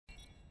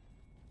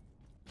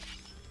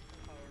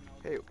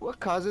Hey, what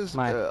causes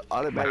My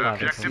automatic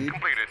Objective concede?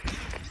 completed.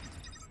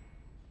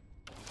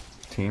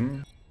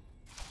 Team?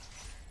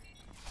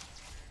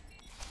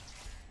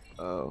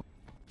 Oh.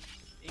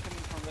 Incoming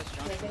from West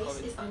The Junction, base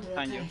is under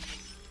behind you. attack.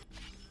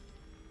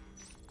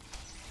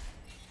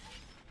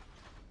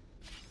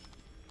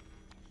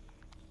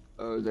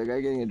 Oh, is that guy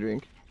getting a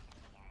drink?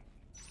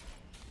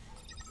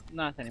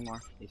 Not anymore,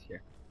 he's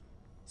here.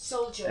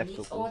 Soldier F2, needs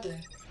please. order.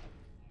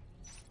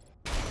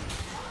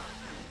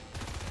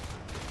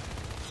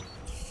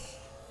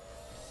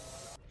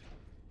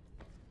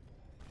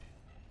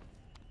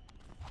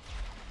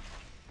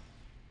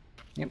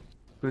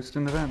 Boost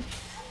in the vent.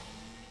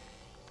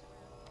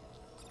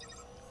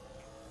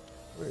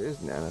 Where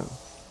is Nano?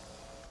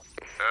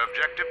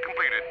 Objective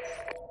completed.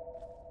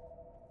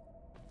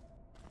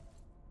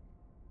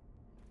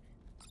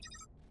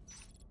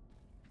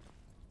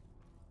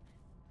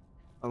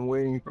 I'm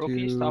waiting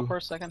Rookie, to... stop for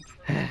a second.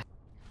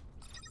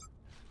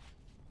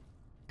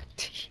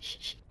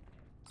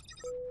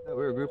 Oh,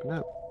 we were grouping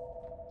up.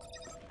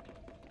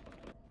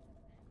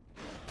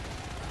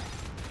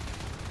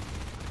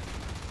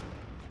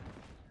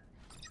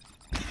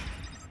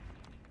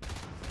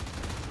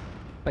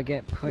 If I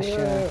get push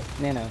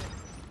Nano.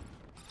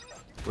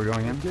 We're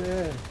going in?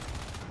 Yeah.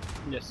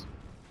 Yes.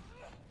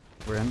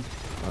 We're in.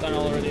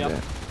 Tunnel already up.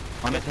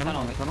 On the Get the tunnel, tunnel,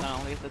 on get the the tunnel.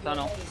 tunnel, get the Your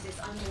tunnel. base is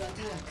under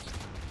attack.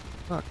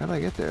 Fuck, how did I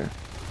get there?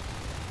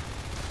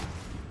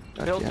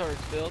 God Build damn.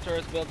 turrets, build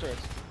turrets, build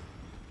turrets.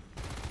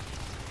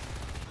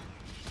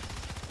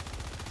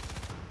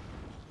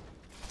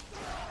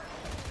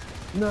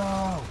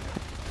 No!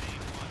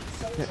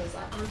 Soldiers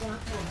are under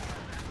attack.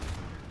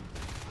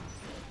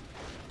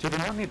 Do they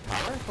not need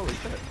power? Holy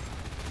shit.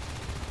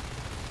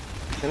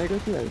 Can I go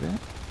through that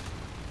event?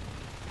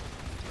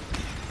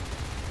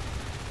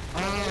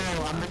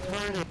 Oh, I'm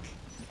retarded.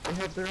 They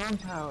have their own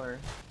power.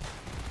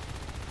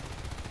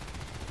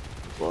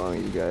 What's wrong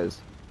with you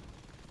guys?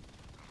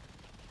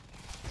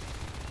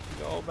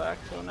 Go back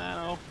to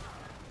Nano.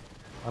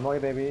 I'm away,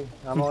 baby.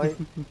 I'm away.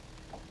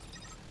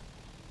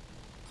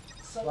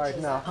 Soldiers Right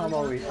now, are I'm under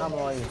away. attack. I'm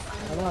away. Base is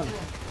under Come on.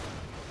 attack.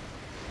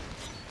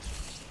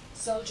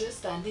 Soldier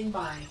standing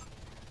by.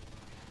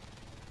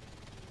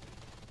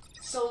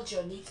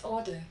 Soldier needs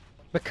order.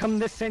 Become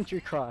the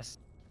sentry cross.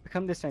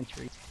 Become the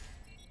sentry.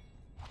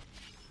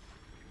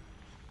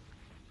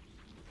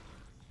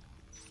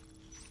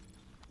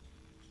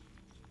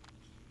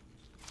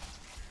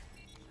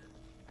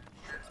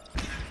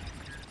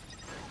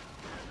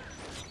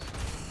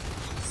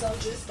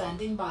 Soldier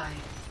standing by.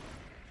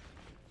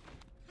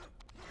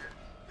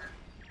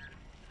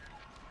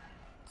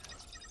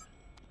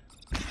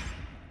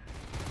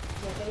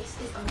 Your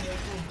base is under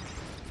attack.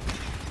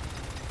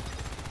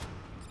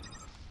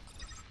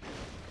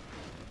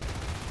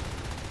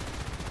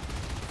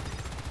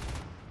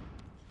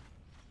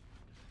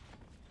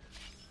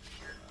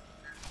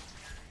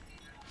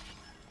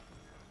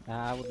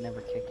 Nah, I would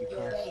never kick you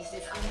Your cross. base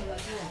is under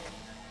attack.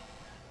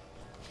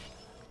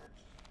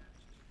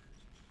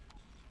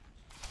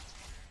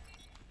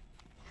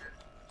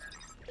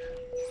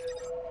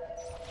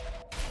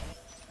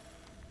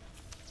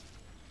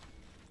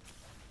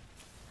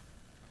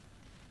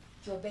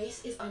 Your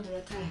base is under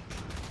attack.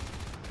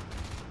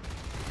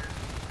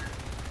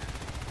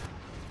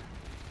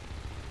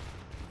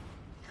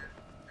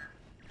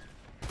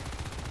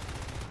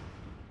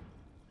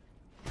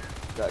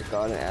 Got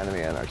God and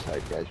anime on our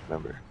side, guys,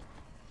 remember.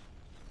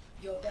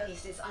 Your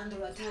base is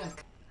under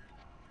attack.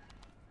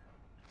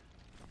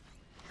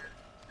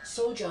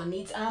 Soldier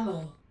needs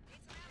ammo.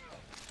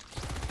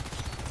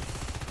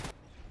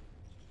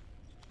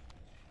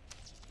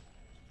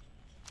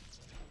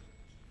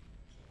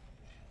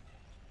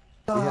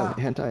 We have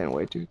hentai and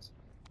white dudes.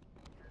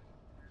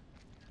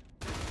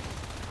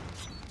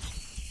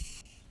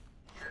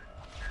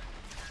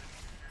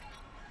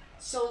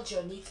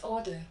 Soldier needs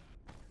order.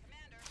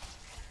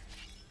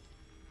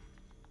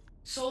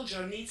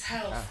 Soldier needs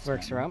help.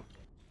 Works around.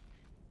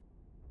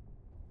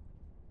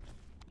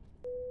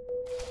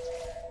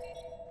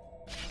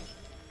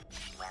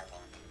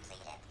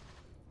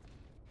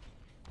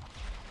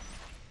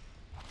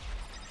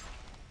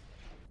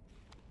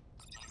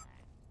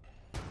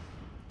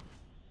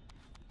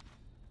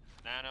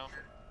 Nano.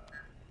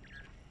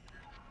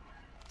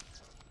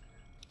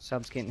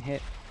 Sub's getting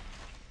hit.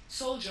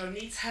 Soldier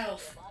needs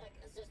help.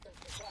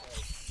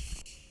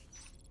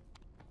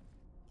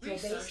 Your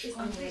base is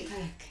under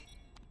attack.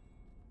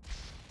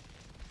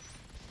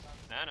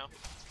 Nano.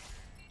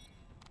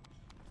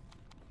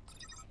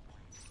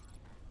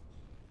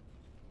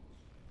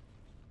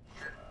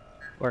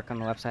 Work on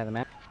the left side of the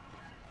map.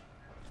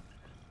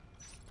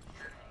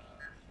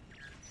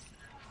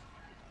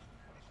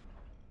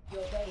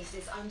 Your base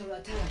is under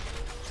attack.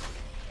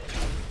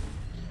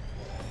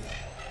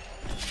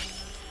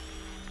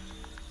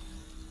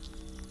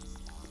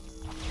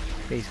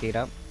 Base gate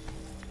up.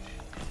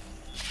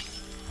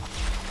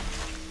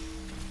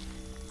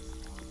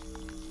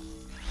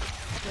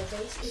 Your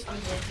base is under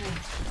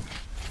attack.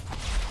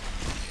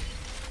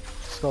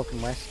 Skulk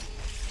and West.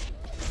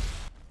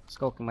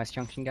 Skulk and West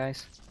Junction,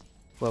 guys.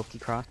 Loki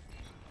cross.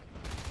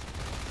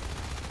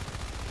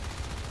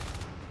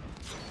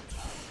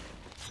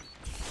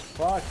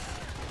 Fuck!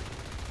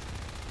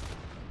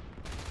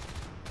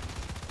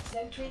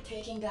 Sentry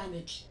taking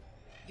damage.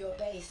 Your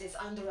base is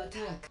under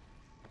attack.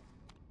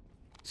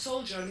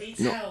 Soldier needs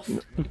help. No.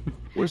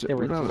 Where's it? There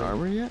We were don't have an two.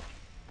 armor yet?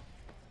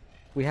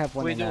 We have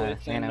one We in do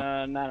it in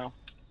nano. nano.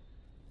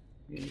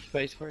 You need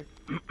space for it.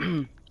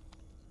 Your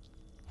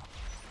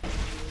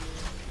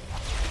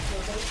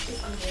base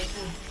is under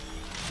attack.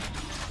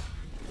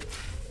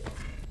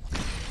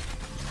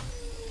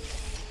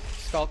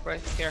 Skulk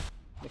right here,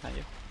 behind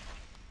you.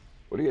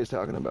 What are you guys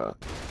talking about?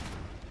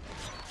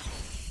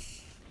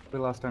 We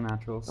lost our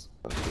naturals.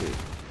 Oh, sweet.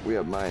 We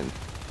have mine.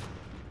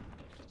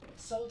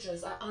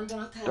 Soldiers are under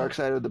attack. Dark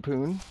side of the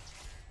poon.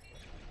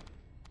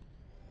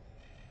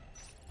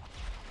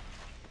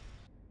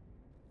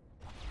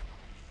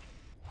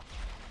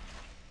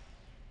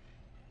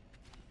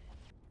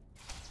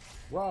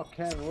 Rock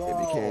and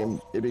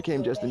roll! It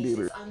became Your Justin base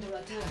Bieber. is under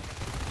attack.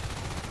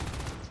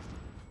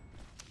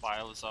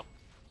 File is up.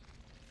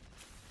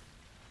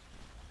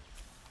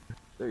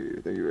 Thank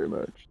you very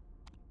much.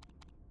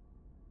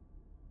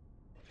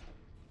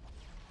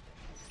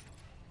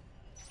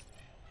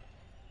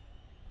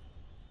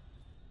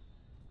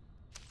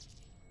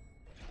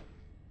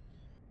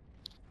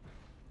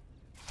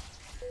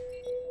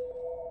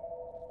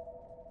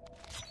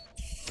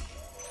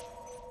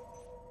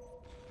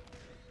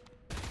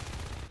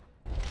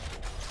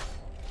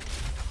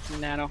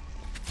 Nano.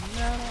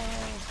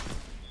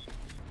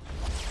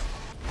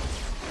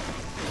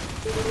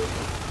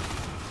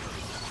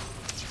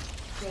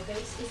 Your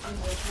base is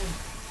under attack.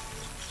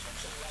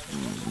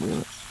 We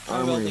have I'm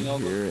armor building in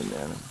over. here and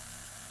then.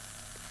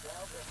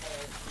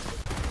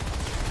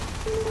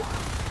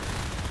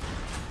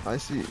 I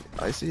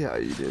see how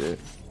you did it.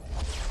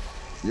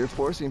 You're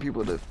forcing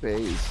people to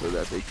phase so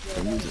that they Your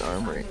can base use is an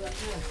armory. under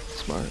attack.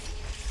 Smart.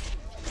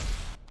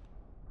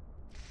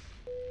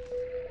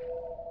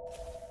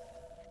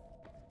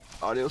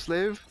 Audio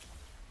slave?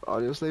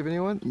 Audio slave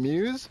anyone?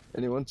 Muse?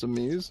 Anyone some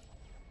Muse?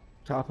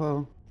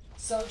 Topo.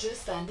 Soldiers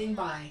standing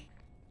by.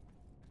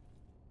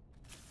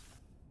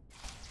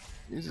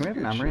 Muse is Can we have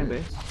an good armory in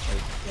shit. base?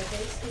 Your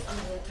base is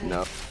under attack.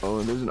 No.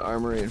 Oh, there's an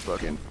armory in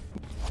fucking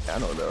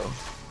Nano though.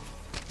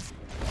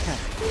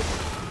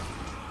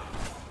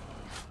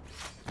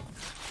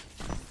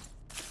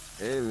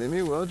 Hey, let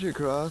me weld you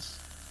across.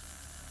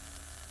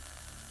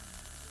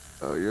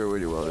 Oh, you're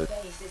already Your welded.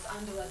 base is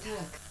under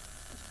attack.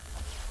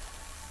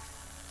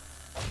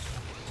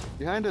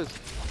 Behind us.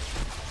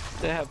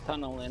 They have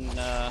tunnel in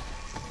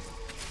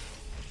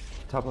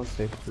Topo's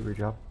safe to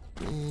redrop.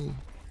 Mm.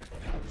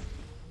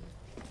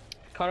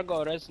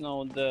 cargo res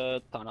node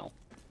tunnel.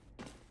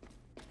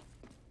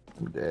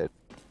 I'm dead.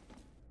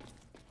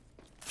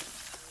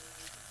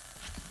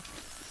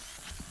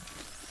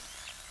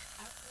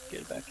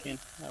 Get back in.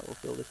 I will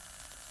build it.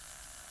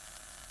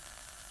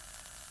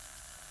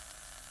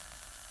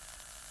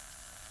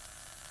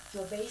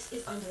 Your base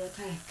is under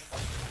attack.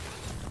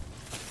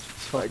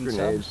 Spike Fucking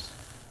grenades.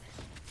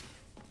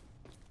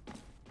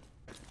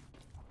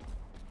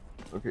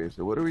 Okay,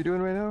 so what are we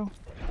doing right now?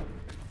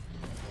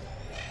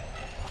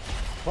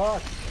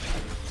 Fuck!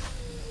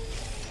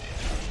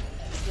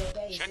 Your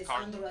base Check is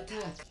card. under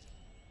attack.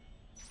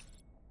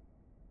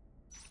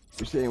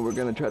 You're saying we're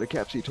gonna try to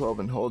cap C12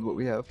 and hold what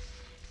we have?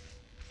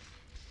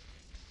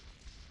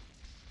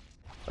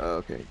 Oh,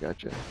 okay,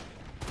 gotcha.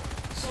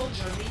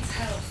 Soldier needs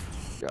help.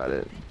 Got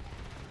it.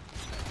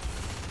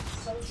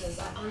 Soldiers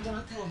are under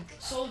attack.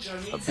 Soldier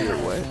Up needs here,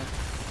 help. what?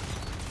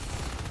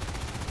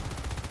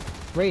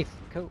 Wraith,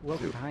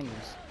 Loki Dude. behind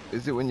you.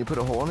 Is it when you put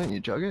a hole in it and you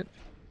chug it?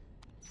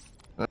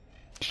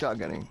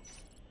 Shotgunning.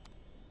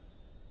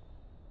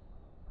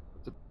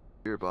 It's a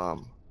beer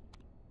bomb.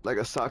 Like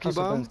a sake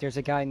Also, bomb? Bones, there's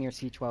a guy near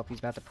C12. He's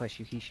about to push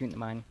you. He's shooting the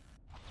mine.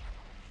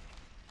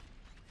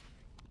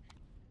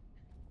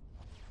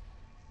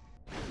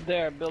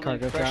 They're building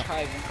Cargo fresh drop.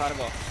 hive in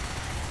cargo.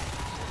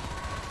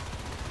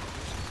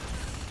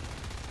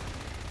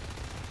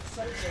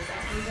 Soldiers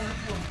are under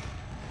attack.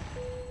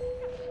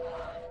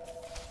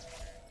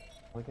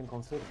 We can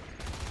consider.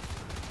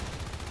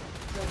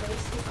 Your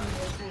base is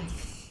under attack.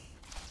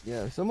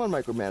 Yeah, someone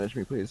micromanage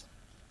me, please.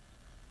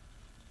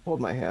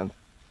 Hold my hand.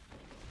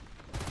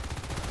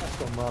 Let's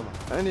go, mama.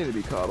 I need to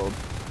be coddled.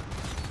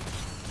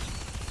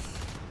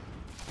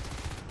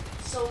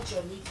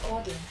 Soldier needs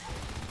order.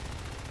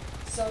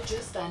 Soldier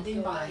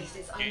standing by. Your base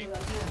is under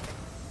attack.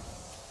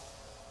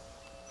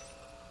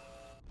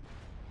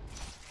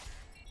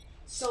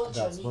 Soldier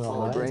That's needs where all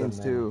My Mine's order. brains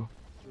in there. too.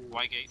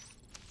 Y-gate.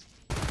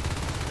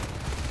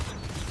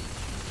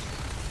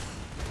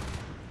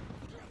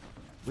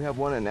 We have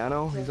one in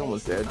Nano. Your He's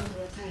almost base is dead.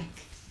 under attack.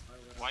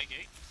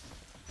 Y-gate.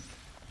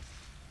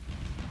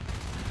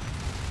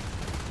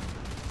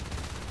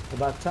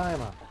 About time,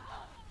 huh?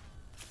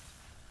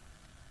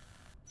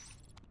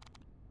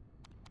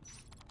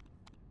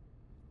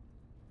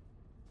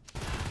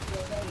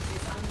 Your base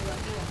is under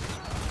attack.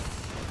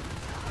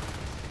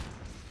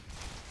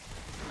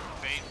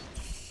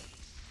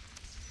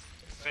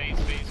 Phase.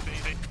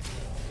 Phase.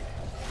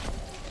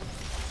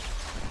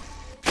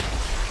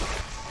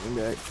 I'm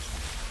back.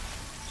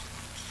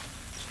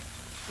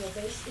 Your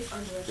base is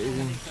under attack.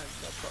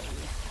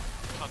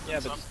 Phasing. Yeah,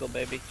 but still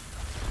baby.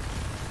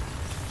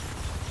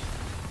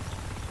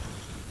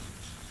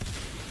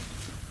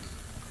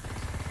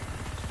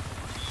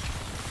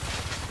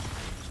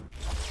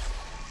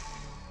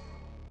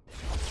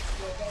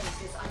 Your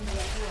base is under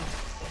attack.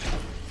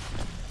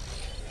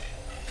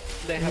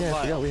 They have Yeah, I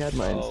vials. forgot we had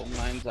mines. Oh,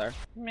 mines are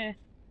meh.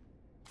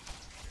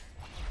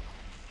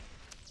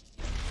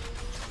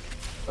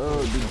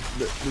 Oh,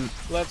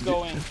 Let's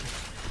go in.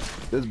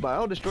 does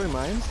Bio destroy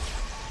mines?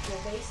 Your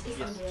base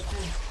is under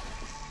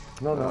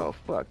attack. No, no. Oh,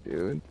 fuck,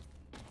 dude.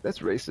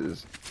 That's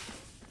races.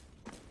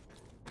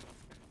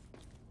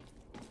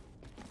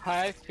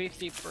 High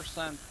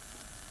 50%.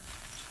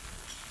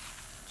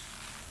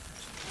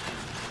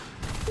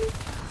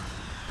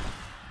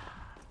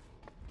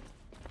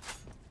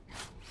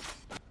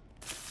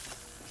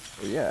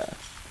 Oh, yeah.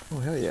 Oh,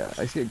 hell yeah.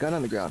 I see a gun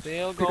on the ground.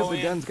 They'll Pick go up the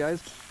in. guns,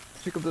 guys.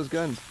 Pick up those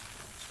guns.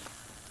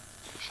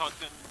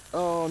 Shotgun.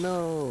 Oh,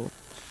 no.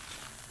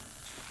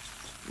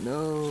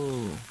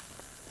 No.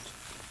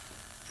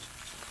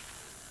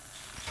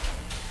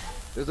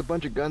 There's a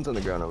bunch of guns on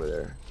the ground over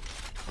there.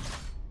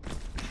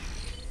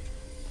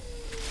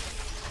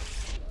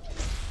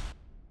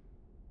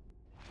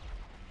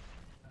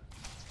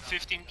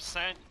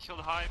 %, kill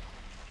the hive.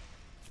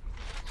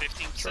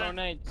 15%.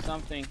 Grenade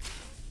something.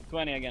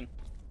 20 again.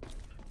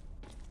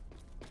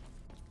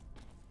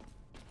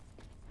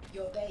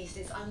 Your base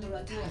is under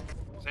attack.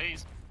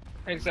 Phase.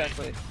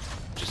 Exactly.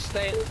 Just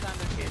stay at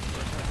standard gauge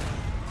for a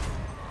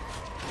second.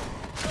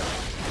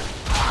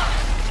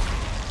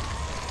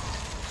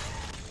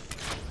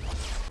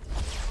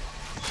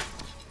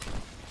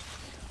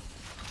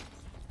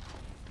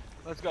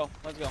 Let's go,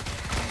 let's go.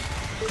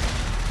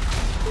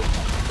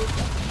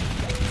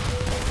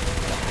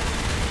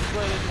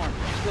 Split this more,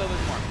 split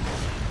this more.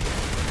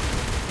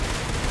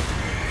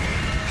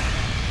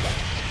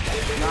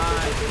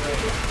 Nice,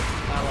 great.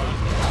 I love it.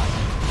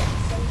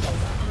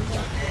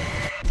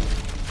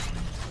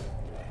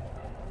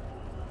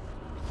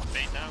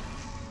 Bait now.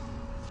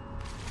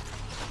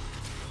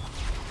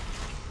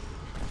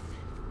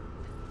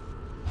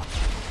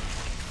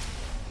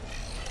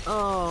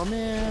 Oh,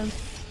 man.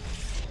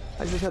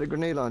 I just had a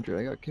grenade launcher.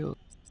 I got killed.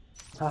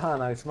 Haha,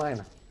 now it's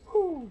mine.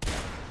 Oh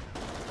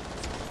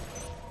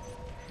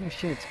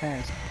shit, it's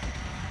fast.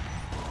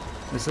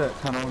 Is that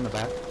tunnel in the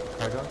back?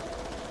 Cargo?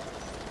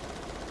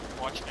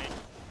 Watch me.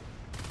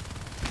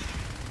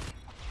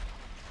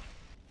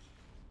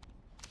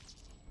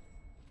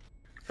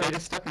 Fade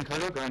is stuck in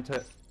cargo, go into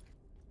it.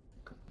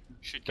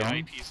 Should get Dome?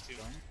 IPs too.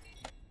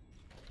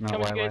 No,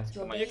 Come why, on, why? guys.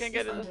 Your Come on, you base can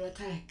get is it. under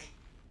attack.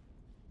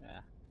 Yeah.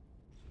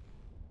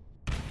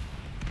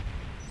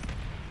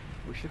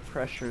 We should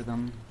pressure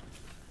them.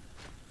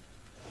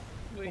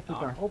 We Oh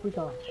putain, are. oh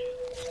putain.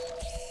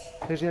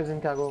 TGS in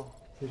cargo.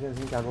 TGS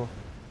in cargo.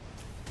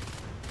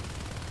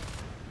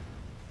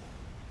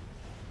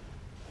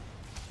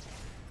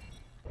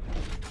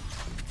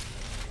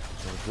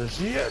 The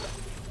shit!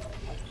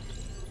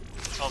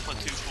 Alpha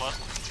 2+.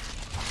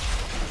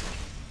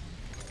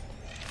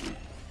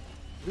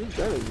 Whose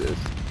gun is this?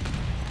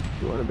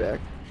 You want it back?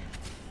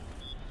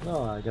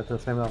 No, I got the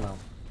same one now.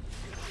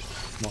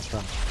 More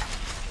fun.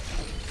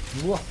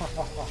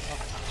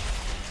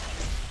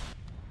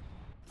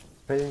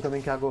 Fade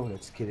incoming cargo,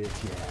 let's kill it,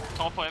 yeah.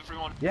 Top of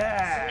everyone.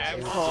 Yeah!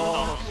 Everyone.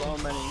 Oh,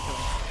 so many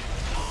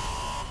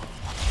incoming.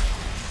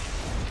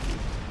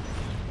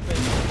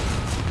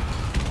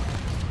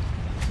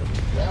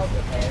 Well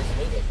repairs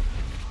needed.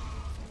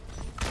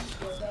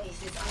 Your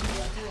base is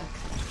under attack.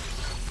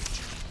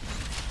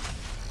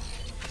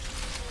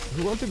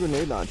 Who wants a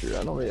grenade launcher?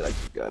 I don't really like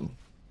this gun.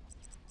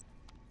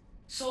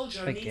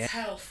 Soldier Again? needs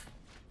health.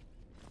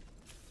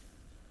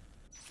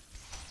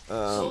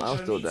 I'll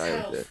Soldier still needs die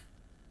health. with it.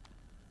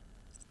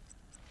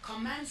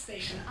 Command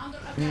station under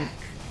attack.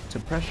 To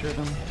pressure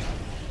them.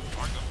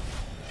 Cargo.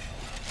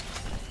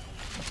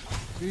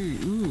 Free,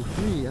 ooh,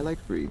 free. I like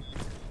free.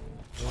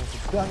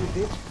 Damn it,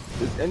 bitch!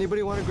 Does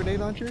anybody want a grenade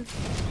launcher?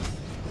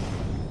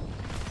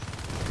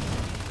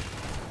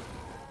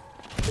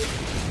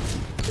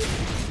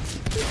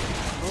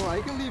 Oh,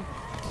 I can leave.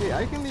 Hey,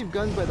 I can leave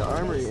guns by the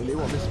armory and they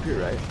won't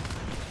disappear, right?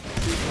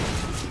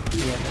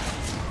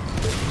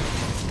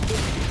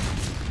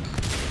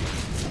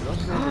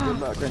 Good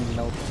luck.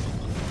 Nope.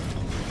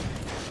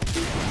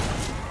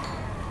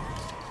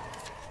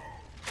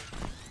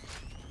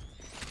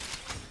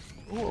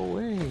 Go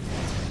away.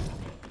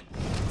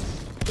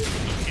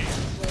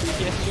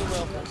 Yes, you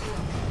will.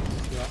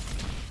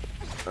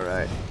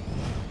 Alright.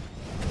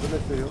 Good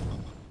luck to you.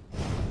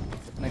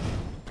 Next.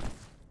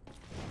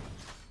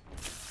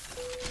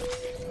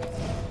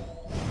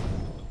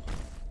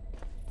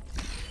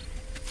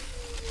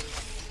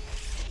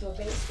 Your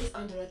base is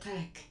under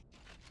attack.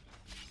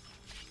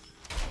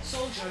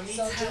 Soldier needs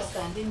help.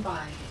 Standing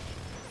by.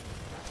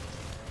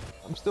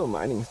 I'm still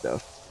mining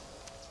stuff.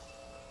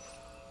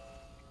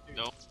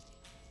 No.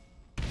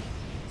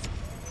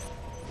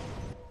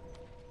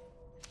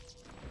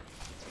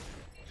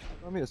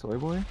 Want me a soy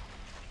boy?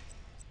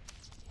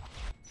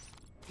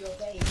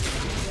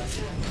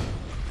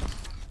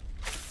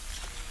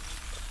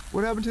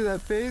 What happened to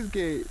that phase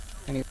gate?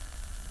 You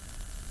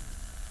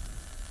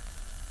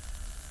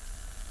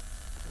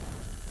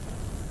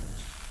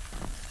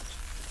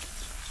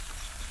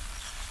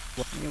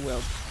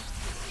will.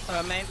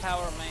 Main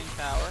tower, main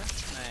tower,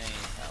 main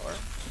tower.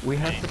 We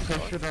have to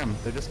pressure them.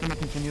 They're just gonna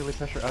continually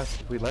pressure us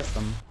if we let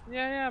them.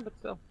 Yeah, but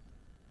still.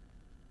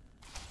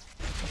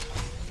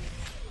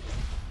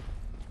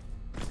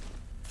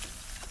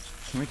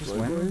 Can we just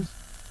What, win? boys?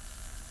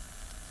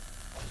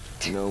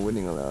 No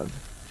winning allowed.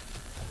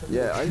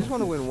 Yeah, I just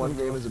want to win one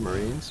game as a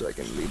Marine so I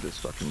can leave this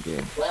fucking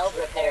game. 12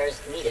 repairs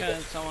needed.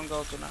 Can someone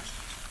go to that?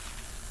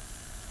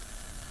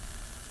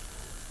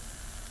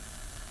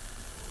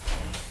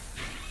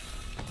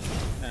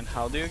 And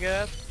how do you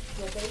get?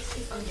 Your base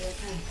is under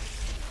attack.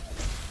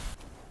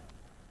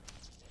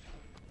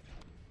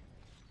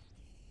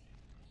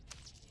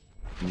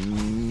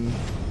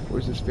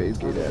 Where's this phase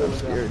gate at? I'm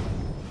scared.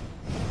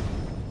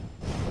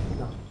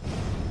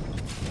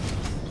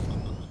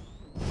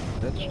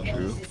 That's Your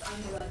true. base is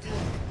under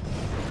attack.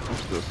 I'm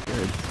still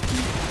scared.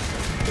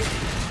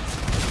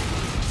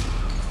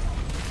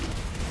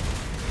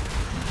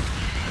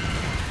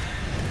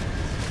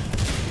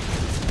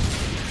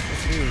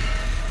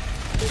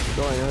 That's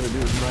all I know how to do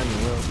is mine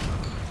well.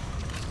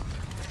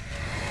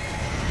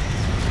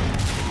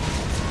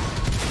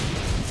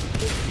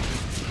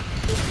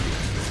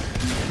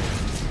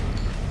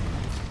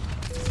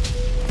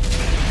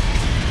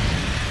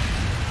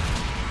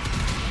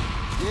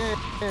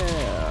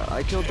 Yeah,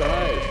 I killed the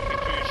hive.